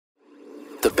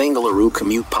the Bengaluru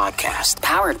Commute Podcast.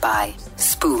 Powered by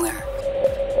Spooler.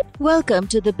 Welcome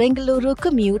to the Bengaluru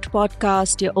Commute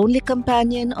Podcast, your only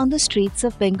companion on the streets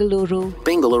of Bengaluru.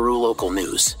 Bengaluru Local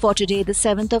News. For today, the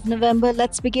 7th of November,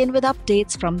 let's begin with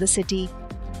updates from the city.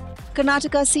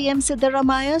 Karnataka CM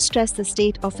Siddaramaiah stressed the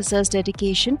state officers'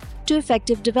 dedication to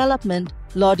effective development,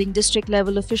 lauding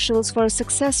district-level officials for a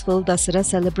successful Dasara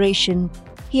celebration.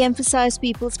 He emphasized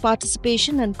people's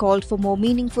participation and called for more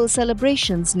meaningful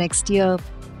celebrations next year.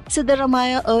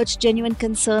 Siddaramaiah urged genuine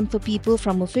concern for people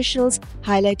from officials,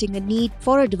 highlighting a need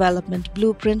for a development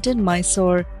blueprint in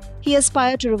Mysore. He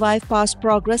aspired to revive past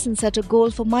progress and set a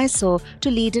goal for Mysore to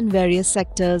lead in various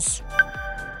sectors.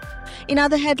 In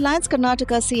other headlines,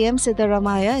 Karnataka CM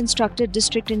Siddaramaiah instructed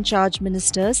district-in-charge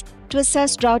ministers to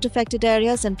assess drought-affected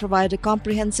areas and provide a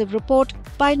comprehensive report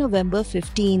by November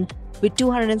 15th. With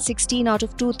 216 out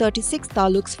of 236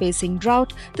 taluks facing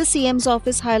drought, the CM's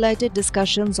office highlighted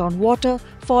discussions on water,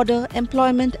 fodder,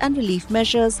 employment and relief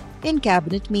measures in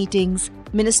cabinet meetings.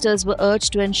 Ministers were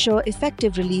urged to ensure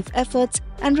effective relief efforts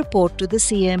and report to the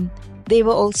CM. They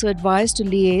were also advised to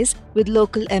liaise with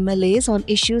local MLAs on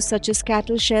issues such as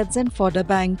cattle sheds and fodder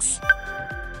banks.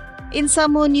 In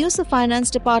some more news, the Finance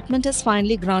Department has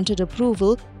finally granted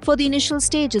approval for the initial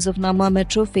stages of Namma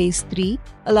Metro Phase 3,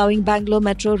 allowing Bengaluru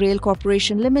Metro Rail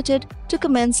Corporation Limited to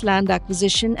commence land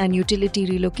acquisition and utility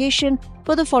relocation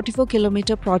for the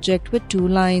 44-kilometre project with 2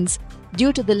 lines.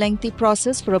 Due to the lengthy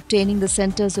process for obtaining the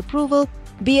centre's approval,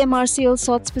 BMRCL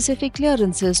sought specific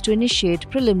clearances to initiate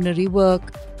preliminary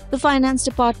work. The Finance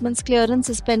Department's clearance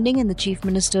is pending in the Chief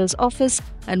Minister's office,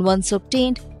 and once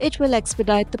obtained, it will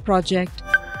expedite the project.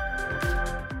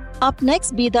 Up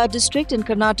next, Bidar district in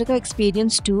Karnataka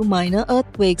experienced 2 minor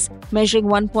earthquakes, measuring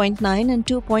 1.9 and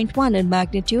 2.1 in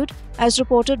magnitude, as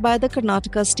reported by the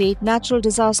Karnataka State Natural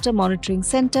Disaster Monitoring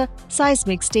Centre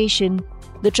Seismic Station.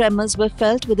 The tremors were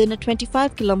felt within a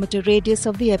 25-kilometre radius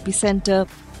of the epicenter.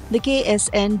 The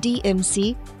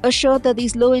KSN-DMC assured that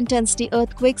these low-intensity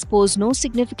earthquakes pose no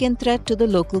significant threat to the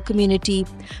local community.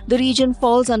 The region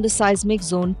falls under Seismic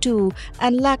Zone II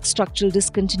and lacks structural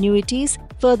discontinuities,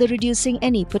 further reducing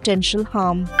any potential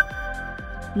harm.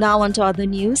 Now on to other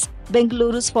news.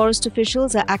 Bengaluru's forest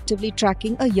officials are actively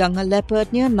tracking a younger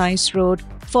leopard near Nice Road,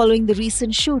 following the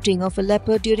recent shooting of a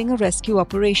leopard during a rescue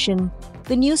operation.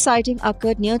 The new sighting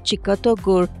occurred near Chikka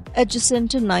Togur,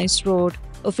 adjacent to Nice Road.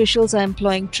 Officials are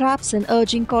employing traps and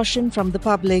urging caution from the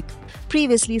public.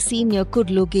 Previously seen near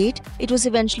Kudlu Gate, it was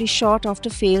eventually shot after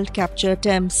failed capture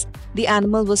attempts. The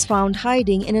animal was found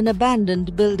hiding in an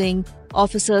abandoned building.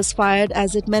 Officers fired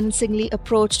as it menacingly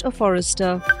approached a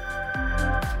forester.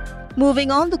 Moving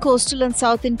on, the coastal and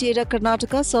south interior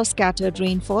Karnataka saw scattered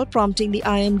rainfall, prompting the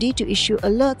IMD to issue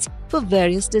alerts for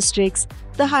various districts.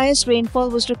 The highest rainfall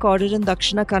was recorded in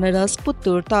Dakshina Kannada's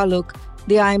Puttur Taluk.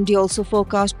 The IMD also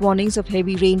forecast warnings of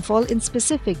heavy rainfall in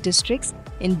specific districts.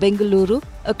 In Bengaluru,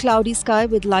 a cloudy sky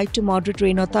with light to moderate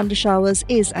rain or thunder showers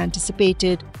is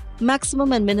anticipated.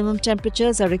 Maximum and minimum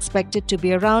temperatures are expected to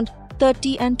be around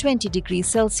 30 and 20 degrees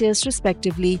Celsius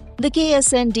respectively. The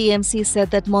KSN-DMC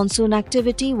said that monsoon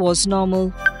activity was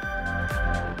normal.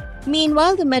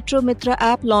 Meanwhile, the Metro Mitra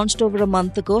app launched over a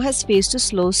month ago has faced a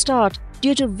slow start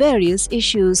due to various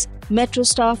issues. Metro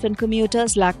staff and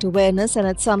commuters lacked awareness, and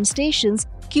at some stations,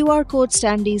 QR code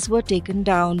standees were taken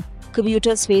down.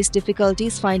 Commuters faced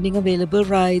difficulties finding available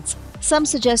rides. Some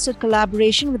suggested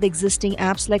collaboration with existing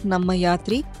apps like Namma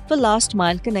Yatri for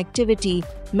last-mile connectivity.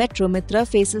 Metro Mitra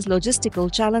faces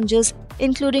logistical challenges,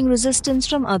 including resistance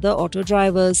from other auto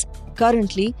drivers.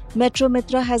 Currently, Metro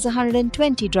Mitra has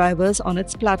 120 drivers on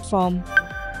its platform.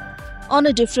 On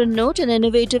a different note, an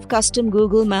innovative custom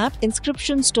Google map,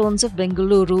 Inscription Stones of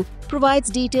Bengaluru, provides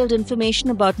detailed information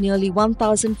about nearly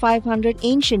 1,500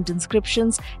 ancient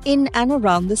inscriptions in and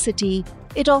around the city.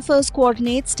 It offers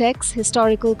coordinates, text,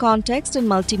 historical context, and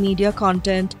multimedia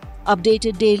content.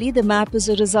 Updated daily, the map is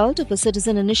a result of a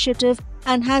citizen initiative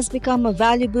and has become a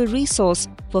valuable resource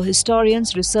for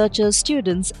historians, researchers,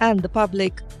 students, and the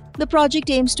public. The project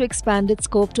aims to expand its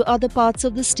scope to other parts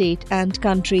of the state and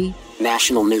country.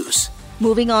 National news.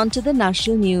 Moving on to the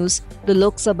national news, the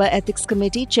Lok Sabha Ethics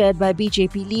Committee chaired by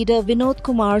BJP leader Vinod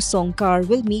Kumar Sonkar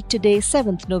will meet today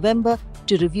 7th November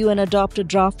to review and adopt a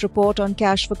draft report on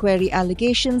cash for query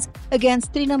allegations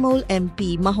against Trinamool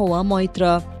MP Mahua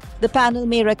Moitra. The panel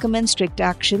may recommend strict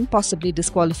action, possibly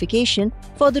disqualification,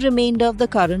 for the remainder of the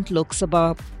current Lok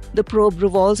Sabha. The probe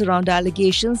revolves around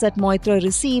allegations that Moitra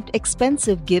received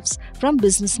expensive gifts from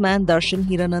businessman Darshan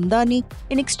Hiranandani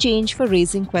in exchange for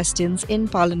raising questions in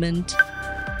Parliament.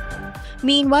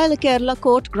 Meanwhile, a Kerala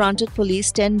court granted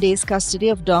police 10 days custody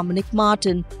of Dominic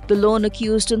Martin, the lone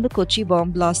accused in the Kochi bomb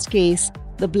blast case.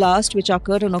 The blast, which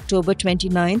occurred on October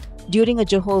 29th during a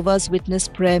Jehovah's Witness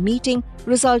prayer meeting,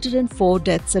 resulted in 4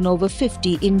 deaths and over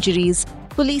 50 injuries.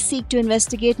 Police seek to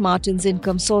investigate Martin's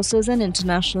income sources and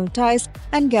international ties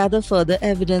and gather further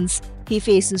evidence. He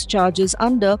faces charges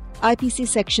under IPC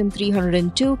Section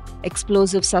 302,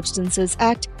 Explosive Substances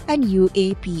Act, and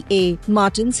UAPA.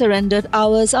 Martin surrendered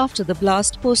hours after the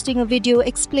blast, posting a video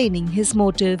explaining his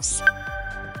motives.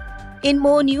 In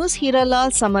more news,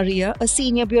 Hiralal Samaria, a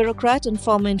senior bureaucrat and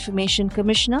former information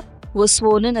commissioner, was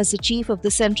sworn in as the chief of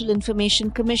the Central Information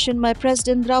Commission by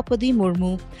President Draupadi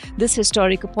Murmu. This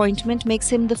historic appointment makes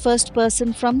him the first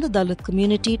person from the Dalit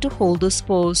community to hold this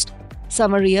post.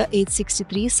 Samaria, age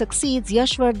 63, succeeds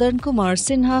Yashvardhan Kumar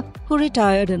Sinha, who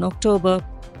retired in October.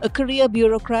 A career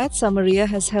bureaucrat, Samaria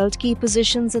has held key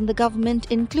positions in the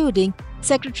government, including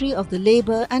Secretary of the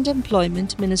Labour and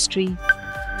Employment Ministry.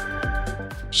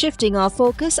 Shifting our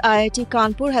focus, IIT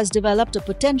Kanpur has developed a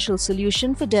potential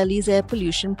solution for Delhi's air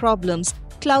pollution problems,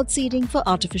 cloud seeding for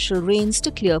artificial rains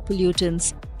to clear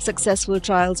pollutants. Successful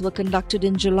trials were conducted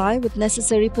in July with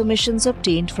necessary permissions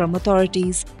obtained from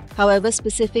authorities. However,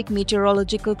 specific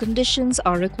meteorological conditions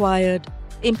are required.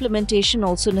 Implementation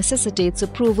also necessitates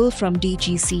approval from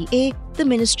DGCA, the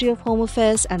Ministry of Home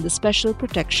Affairs, and the Special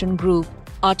Protection Group.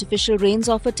 Artificial rains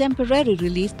offer temporary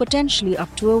relief, potentially up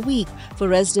to a week, for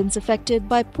residents affected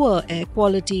by poor air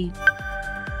quality.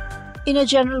 In a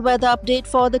general weather update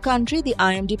for the country, the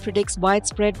IMD predicts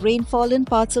widespread rainfall in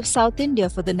parts of South India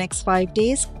for the next 5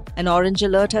 days. An orange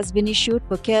alert has been issued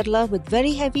for Kerala, with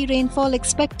very heavy rainfall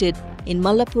expected in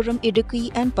Malappuram,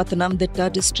 Idukki and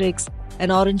Pathanamthitta districts. An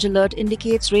orange alert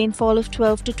indicates rainfall of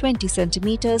 12 to 20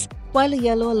 centimeters, while a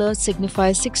yellow alert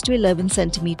signifies 6 to 11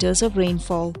 centimeters of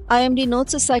rainfall. IMD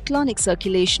notes a cyclonic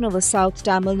circulation over South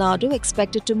Tamil Nadu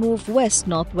expected to move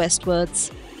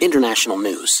west-northwestwards. International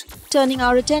news. Turning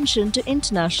our attention to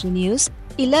international news,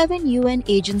 11 UN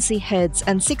agency heads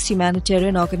and 6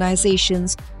 humanitarian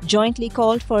organizations jointly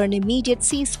called for an immediate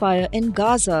ceasefire in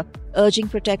Gaza, urging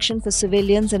protection for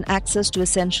civilians and access to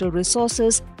essential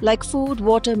resources like food,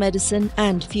 water, medicine,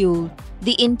 and fuel.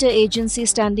 The Interagency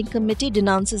Standing Committee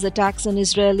denounces attacks on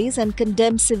Israelis and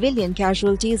condemns civilian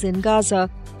casualties in Gaza.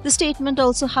 The statement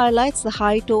also highlights the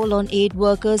high toll on aid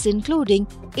workers, including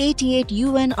 88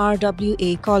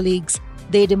 UNRWA colleagues.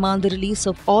 They demand the release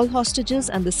of all hostages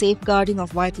and the safeguarding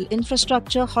of vital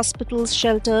infrastructure, hospitals,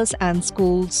 shelters, and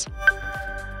schools.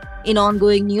 In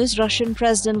ongoing news, Russian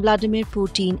President Vladimir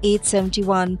Putin, age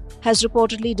 71, has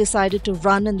reportedly decided to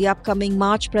run in the upcoming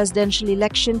March presidential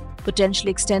election, potentially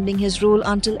extending his rule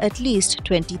until at least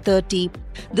 2030.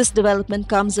 This development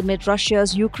comes amid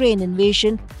Russia's Ukraine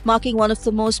invasion, marking one of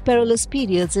the most perilous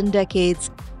periods in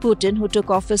decades. Putin, who took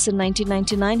office in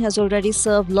 1999, has already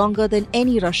served longer than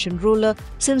any Russian ruler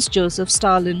since Joseph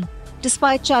Stalin.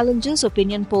 Despite challenges,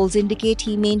 opinion polls indicate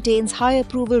he maintains high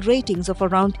approval ratings of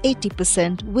around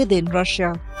 80% within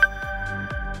Russia.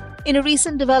 In a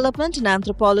recent development, an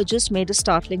anthropologist made a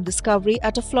startling discovery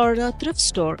at a Florida thrift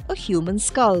store, a human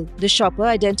skull. The shopper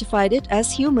identified it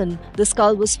as human. The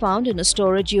skull was found in a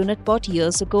storage unit bought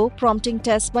years ago, prompting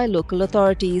tests by local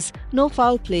authorities. No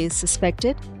foul play is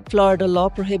suspected. Florida law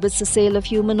prohibits the sale of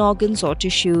human organs or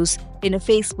tissues. In a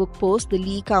Facebook post, the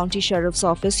Lee County Sheriff's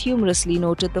Office humorously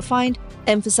noted the find,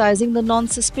 emphasizing the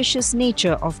non-suspicious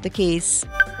nature of the case.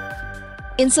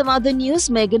 In some other news,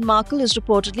 Meghan Markle is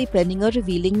reportedly penning a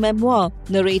revealing memoir,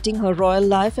 narrating her royal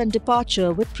life and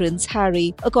departure with Prince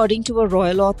Harry, according to a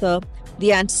royal author.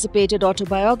 The anticipated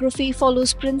autobiography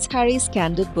follows Prince Harry's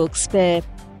candid book Spare.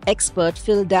 Expert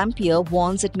Phil Dampier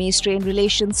warns it may strain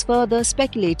relations further,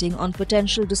 speculating on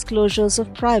potential disclosures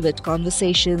of private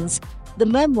conversations. The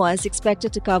memoir is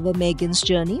expected to cover Meghan's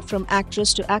journey from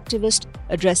actress to activist,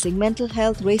 addressing mental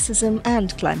health, racism,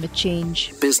 and climate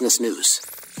change. Business news.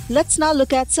 Let's now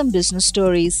look at some business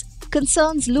stories.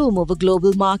 Concerns loom over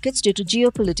global markets due to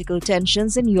geopolitical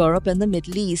tensions in Europe and the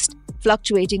Middle East.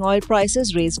 Fluctuating oil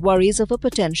prices raise worries of a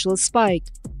potential spike.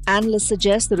 Analysts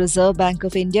suggest the Reserve Bank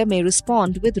of India may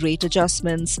respond with rate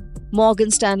adjustments.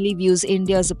 Morgan Stanley views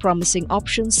India as a promising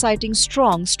option, citing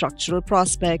strong structural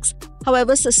prospects.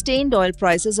 However, sustained oil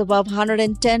prices above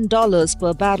 $110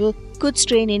 per barrel could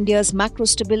strain India's macro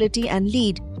stability and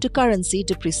lead to currency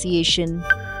depreciation.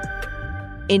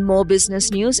 In more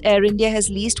business news, Air India has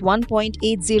leased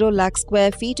 1.80 lakh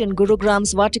square feet in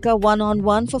Gurugram's Vatika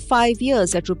 1-on-1 for 5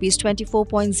 years at Rs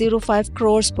 24.05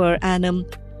 crores per annum.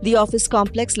 The office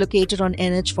complex, located on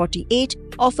NH48,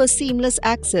 offers seamless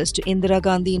access to Indira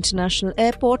Gandhi International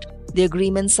Airport. The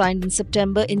agreement, signed in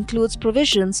September, includes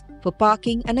provisions for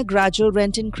parking and a gradual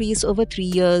rent increase over 3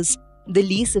 years. The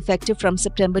lease, effective from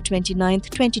September 29,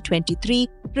 2023,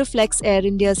 reflects Air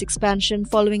India's expansion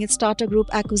following its Tata Group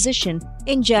acquisition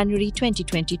in January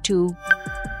 2022.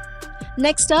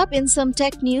 Next up, in some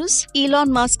tech news, Elon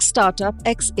Musk's startup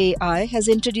xAI has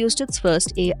introduced its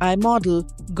first AI model,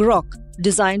 Grok,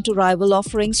 designed to rival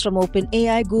offerings from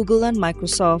OpenAI, Google and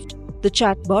Microsoft. The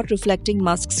chatbot, reflecting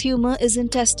Musk's humor, is in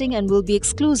testing and will be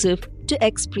exclusive to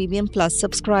X Premium Plus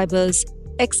subscribers.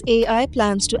 xAI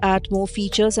plans to add more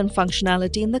features and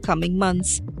functionality in the coming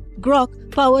months. Grok,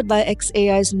 powered by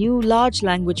xAI's new large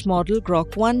language model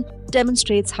Grok 1,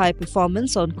 demonstrates high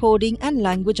performance on coding and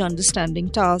language understanding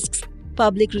tasks.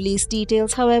 Public release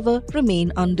details, however,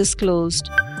 remain undisclosed.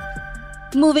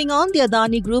 Moving on, the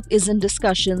Adani Group is in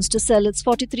discussions to sell its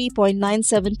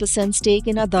 43.97% stake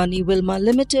in Adani Wilmar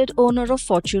Limited, owner of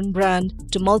Fortune brand,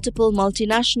 to multiple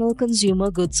multinational consumer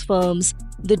goods firms.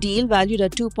 The deal, valued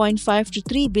at $2.5 to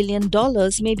 $3 billion,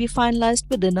 may be finalized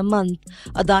within a month.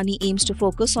 Adani aims to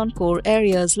focus on core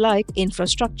areas like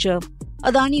infrastructure.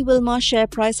 Adani Wilmar share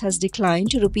price has declined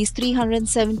to Rs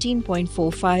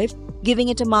 317.45, giving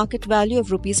it a market value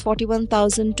of Rs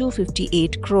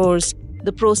 41,258 crores.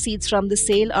 The proceeds from the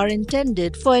sale are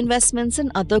intended for investments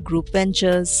in other group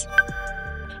ventures.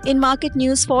 In market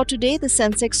news for today, the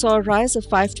Sensex saw a rise of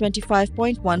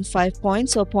 525.15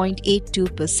 points or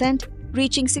 0.82%,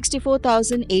 reaching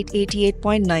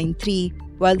 64,888.93,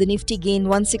 while the Nifty gained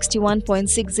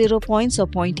 161.60 points or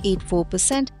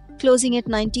 0.84%, closing at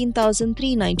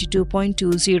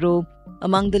 19,392.20.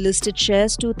 Among the listed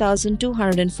shares,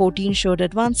 2,214 showed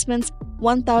advancements,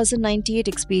 1,098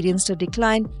 experienced a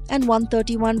decline, and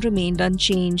 131 remained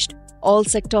unchanged. All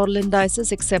sectoral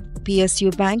indices except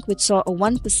PSU Bank, which saw a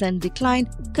 1% decline,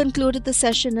 concluded the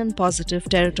session in positive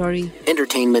territory.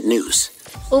 Entertainment news.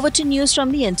 Over to news from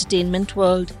the entertainment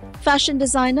world. Fashion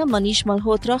designer Manish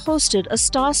Malhotra hosted a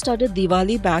star-studded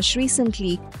Diwali bash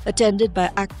recently, attended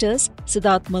by actors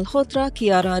Sidharth Malhotra,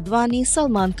 Kiara Advani,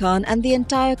 Salman Khan and the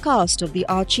entire cast of the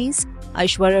Archies.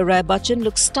 Aishwarya Rai Bachchan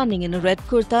looked stunning in a red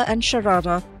kurta and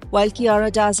sharara, while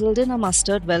Kiara dazzled in a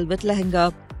mustard velvet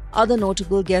lehenga. Other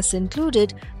notable guests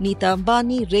included Neeta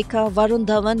Ambani, Rekha, Varun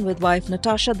Dhawan with wife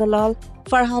Natasha Dalal,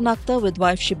 Farhan Akhtar with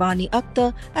wife Shibani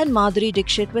Akhtar and Madhuri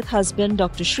Dixit with husband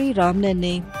Dr. Sriram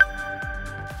Nenne.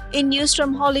 In news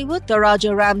from Hollywood, the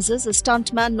Raja Ramses, a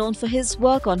stuntman known for his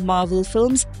work on Marvel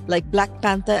films like Black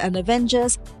Panther and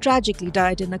Avengers, tragically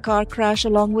died in a car crash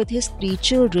along with his 3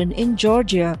 children in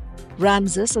Georgia.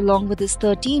 Ramses, along with his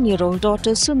 13-year-old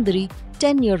daughter Sundari,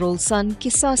 10-year-old son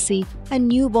Kisasi, and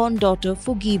newborn daughter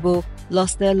Fugibo,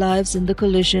 lost their lives in the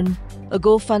collision. A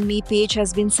GoFundMe page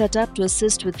has been set up to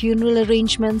assist with funeral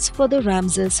arrangements for the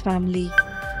Ramses family.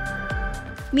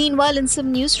 Meanwhile, in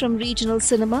some news from regional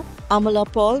cinema, Amala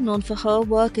Paul, known for her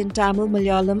work in Tamil,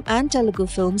 Malayalam and Telugu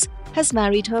films, has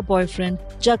married her boyfriend,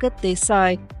 Jagat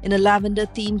Desai, in a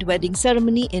lavender-themed wedding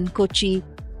ceremony in Kochi.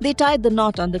 They tied the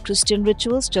knot under Christian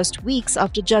rituals just weeks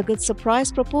after Jagat's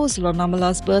surprise proposal on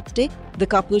Amala's birthday. The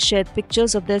couple shared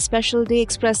pictures of their special day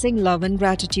expressing love and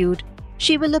gratitude.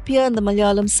 She will appear in the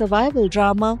Malayalam survival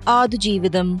drama Aadu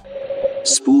Jeevitham.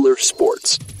 Spooler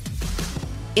Sports.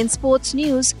 In sports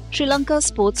news, Sri Lanka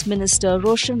Sports Minister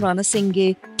Roshan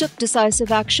Ranasinghe took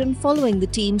decisive action following the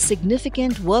team's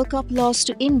significant World Cup loss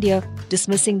to India,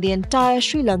 dismissing the entire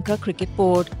Sri Lanka cricket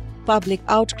board. Public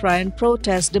outcry and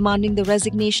protest demanding the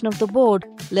resignation of the board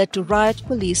led to riot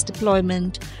police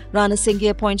deployment. Ranasinghe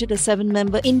appointed a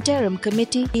 7-member interim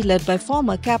committee led by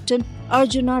former captain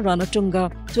Arjuna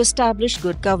Ranatunga to establish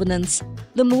good governance.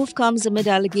 The move comes amid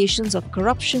allegations of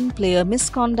corruption, player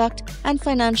misconduct and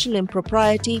financial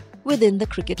impropriety within the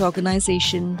cricket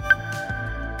organisation.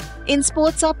 In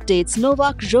sports updates,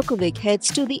 Novak Djokovic heads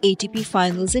to the ATP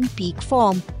finals in peak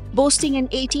form, boasting an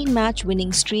 18-match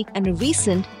winning streak and a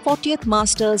recent 40th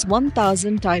Masters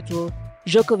 1000 title.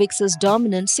 Djokovic's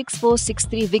dominant 6-4,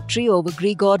 6-3 victory over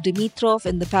Grigor Dimitrov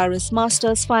in the Paris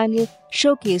Masters final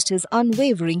showcased his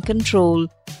unwavering control.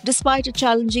 Despite a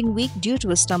challenging week due to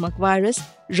a stomach virus,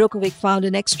 Djokovic found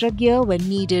an extra gear when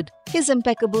needed. His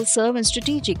impeccable serve and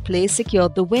strategic play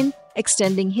secured the win,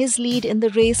 extending his lead in the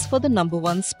race for the number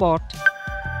 1 spot.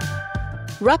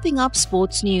 Wrapping up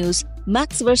sports news,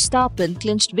 Max Verstappen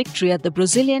clinched victory at the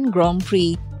Brazilian Grand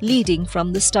Prix, leading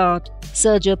from the start.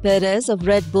 Sergio Perez of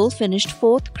Red Bull finished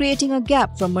 4th, creating a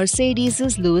gap from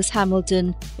Mercedes' Lewis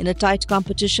Hamilton. In a tight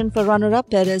competition for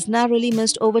runner-up, Perez narrowly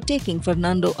missed overtaking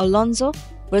Fernando Alonso.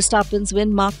 Verstappen's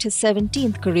win marked his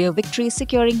 17th career victory,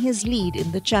 securing his lead in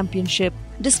the championship.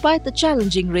 Despite the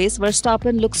challenging race,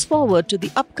 Verstappen looks forward to the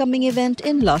upcoming event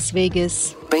in Las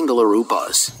Vegas. Bengaluru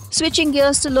Buzz. Switching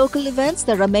gears to local events,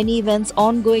 there are many events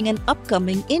ongoing and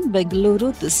upcoming in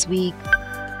Bengaluru this week.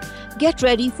 Get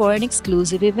ready for an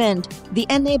exclusive event, the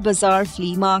NA Bazaar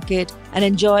Flea Market, and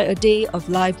enjoy a day of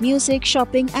live music,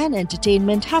 shopping and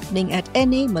entertainment happening at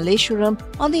NA Malleshwaram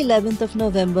on the 11th of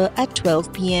November at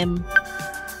 12 p.m.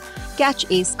 Catch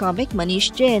ace comic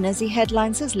Manish Jain as he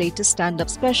headlines his latest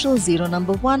stand-up special, Zero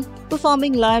Number 1,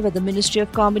 performing live at the Ministry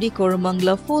of Comedy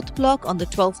Koramangala 4th Block on the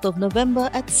 12th of November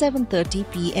at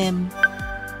 7:30 p.m.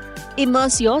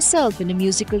 Immerse yourself in a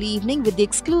musical evening with the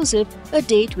exclusive A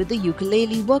Date with the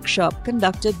Ukulele workshop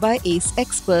conducted by ACE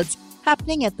experts,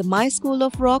 happening at the My School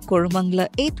of Rock Koramangala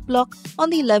 8th Block on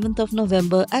the 11th of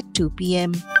November at 2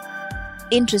 p.m.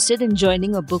 Interested in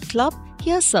joining a book club?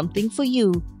 Here's something for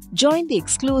you. Join the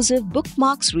exclusive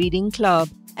Bookmarks Reading Club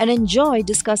and enjoy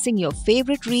discussing your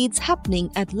favorite reads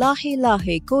happening at Lahe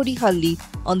Lahe Kodihalli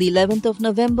on the 11th of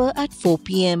November at 4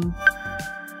 p.m.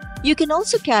 You can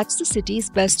also catch the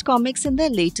city's best comics in their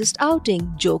latest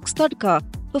outing, Jokes Tadka,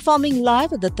 performing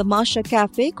live at the Tamasha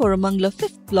Cafe, Koramangala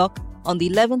 5th Block on the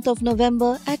 11th of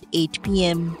November at 8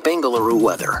 p.m. Bengaluru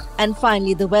weather. And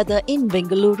finally, the weather in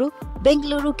Bengaluru.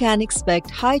 Bengaluru can expect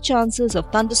high chances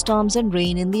of thunderstorms and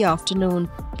rain in the afternoon.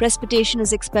 Precipitation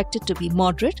is expected to be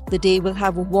moderate. The day will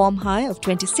have a warm high of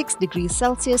 26 degrees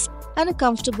Celsius and a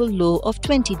comfortable low of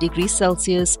 20 degrees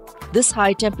Celsius. This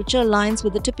high temperature aligns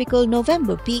with the typical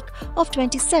November peak of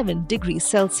 27 degrees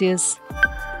Celsius.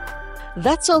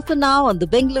 That's all for now on the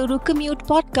Bengaluru Commute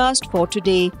Podcast for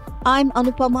today. I'm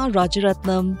Anupama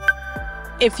Rajaratnam.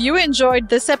 If you enjoyed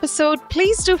this episode,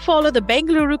 please do follow the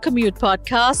Bengaluru Commute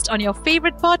Podcast on your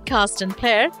favorite podcasting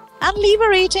player and leave a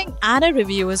rating and a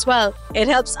review as well. It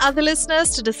helps other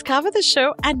listeners to discover the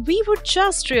show and we would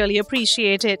just really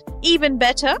appreciate it. Even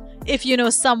better, if you know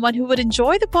someone who would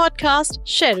enjoy the podcast,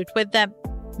 share it with them.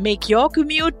 Make your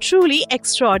commute truly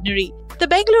extraordinary. The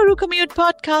Bengaluru Commute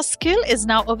Podcast skill is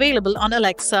now available on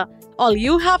Alexa. All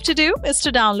you have to do is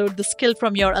to download the skill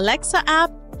from your Alexa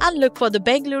app and look for the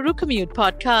Bengaluru Commute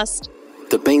Podcast.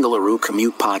 The Bengaluru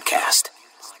Commute Podcast.